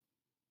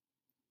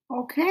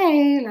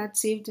Okay,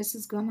 let's see if this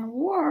is gonna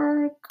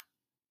work.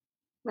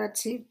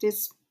 Let's see if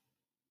this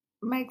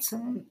makes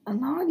an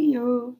audio.